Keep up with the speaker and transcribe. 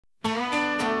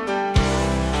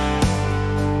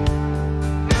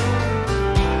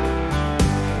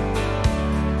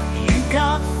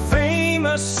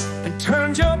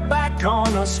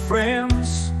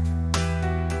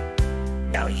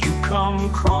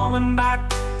come crawling back,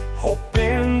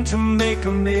 hoping to make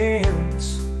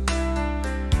amends.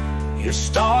 Your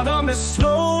stardom is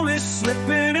slowly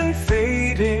slipping and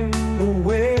fading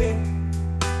away.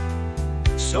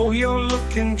 So you're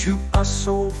looking to us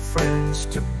old friends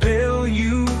to bail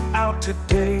you out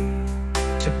today.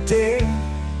 Today,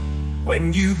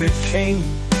 when you became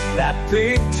that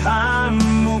big-time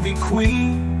movie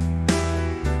queen,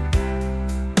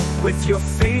 with your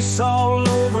face all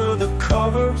over the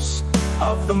covers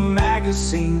of the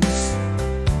magazines,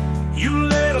 you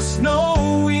let us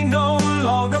know we no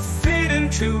longer fit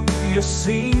into your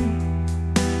scene.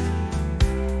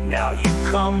 Now you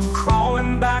come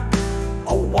crawling back,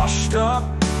 a washed-up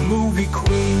movie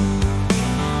queen.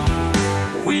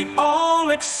 We all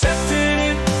accepted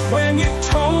it when you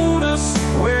told us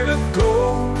where to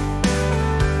go.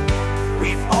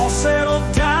 We've all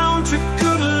settled down to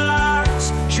good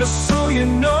lives, just so you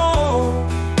know.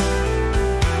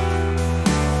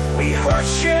 We hurt,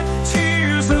 shed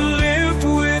tears, and lived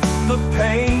with the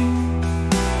pain,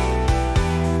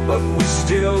 but we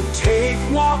still take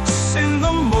walks in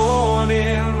the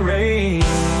morning rain.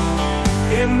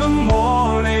 In the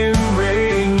morning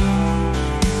rain.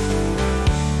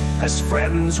 As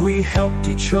friends we helped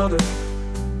each other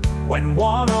when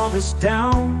one of us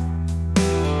down.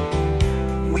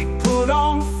 We put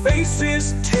on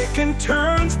faces, taking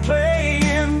turns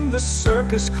playing the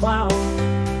circus clown.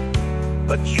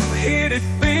 But you hit it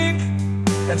big,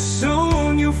 and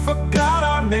soon you forgot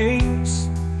our names.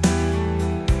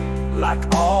 Like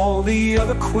all the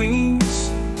other queens,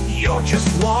 you're just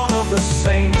one of the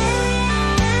same.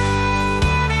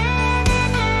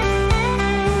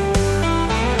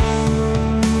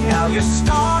 Now your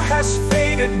star has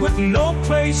faded with no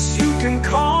place you can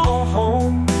call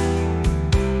home.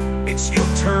 It's your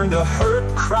turn to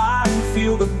hurt, cry, and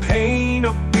feel the pain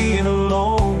of being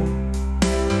alone.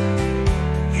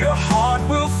 Your heart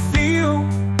will feel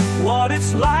what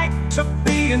it's like to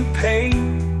be in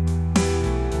pain,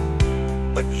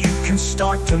 but you can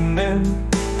start to mend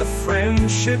the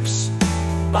friendships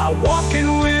by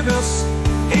walking with us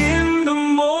in the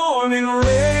morning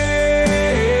rain.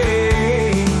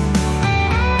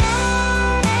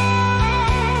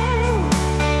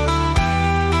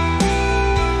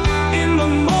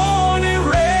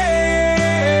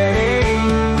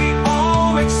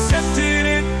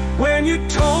 You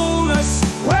told us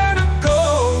where to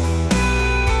go.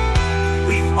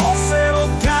 We've all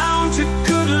settled down to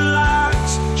good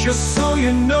lives, just so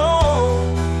you know.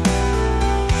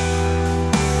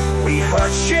 We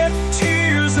hurt, shed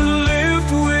tears, and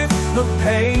lived with the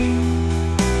pain,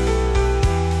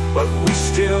 but we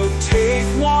still take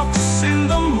walks in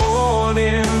the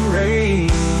morning rain.